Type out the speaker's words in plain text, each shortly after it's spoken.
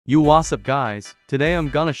What's up guys, today I'm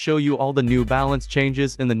gonna show you all the new balance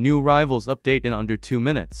changes in the new Rivals update in under 2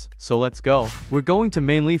 minutes, so let's go. We're going to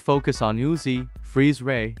mainly focus on Uzi, Freeze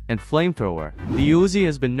Ray, and Flamethrower. The Uzi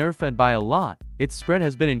has been nerfed by a lot, its spread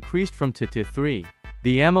has been increased from 2 to 3.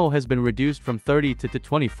 The ammo has been reduced from 30 to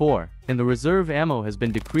 24, and the reserve ammo has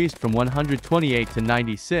been decreased from 128 to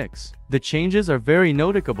 96. The changes are very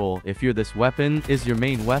noticeable if this weapon is your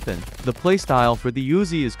main weapon. The playstyle for the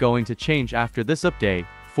Uzi is going to change after this update,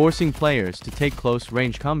 forcing players to take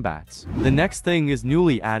close-range combats. The next thing is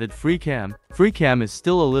newly added Free Cam. Free Cam is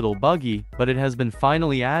still a little buggy, but it has been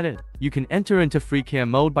finally added. You can enter into Free Cam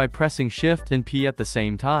mode by pressing Shift and P at the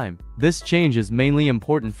same time. This change is mainly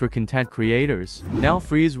important for content creators. Now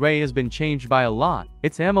Freeze Ray has been changed by a lot.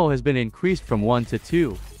 Its ammo has been increased from 1 to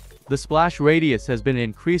 2. The splash radius has been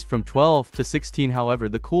increased from 12 to 16, however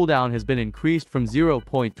the cooldown has been increased from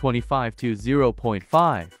 0.25 to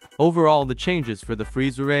 0.5. Overall, the changes for the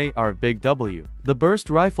Freeze Ray are a big W. The burst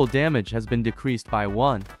rifle damage has been decreased by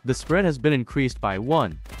 1. The spread has been increased by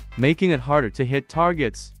 1, making it harder to hit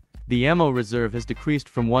targets. The ammo reserve has decreased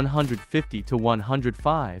from 150 to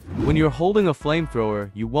 105. When you're holding a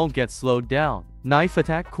flamethrower, you won't get slowed down. Knife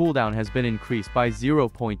attack cooldown has been increased by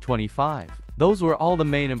 0.25. Those were all the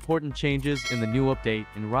main important changes in the new update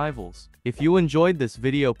in Rivals. If you enjoyed this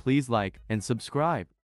video, please like and subscribe.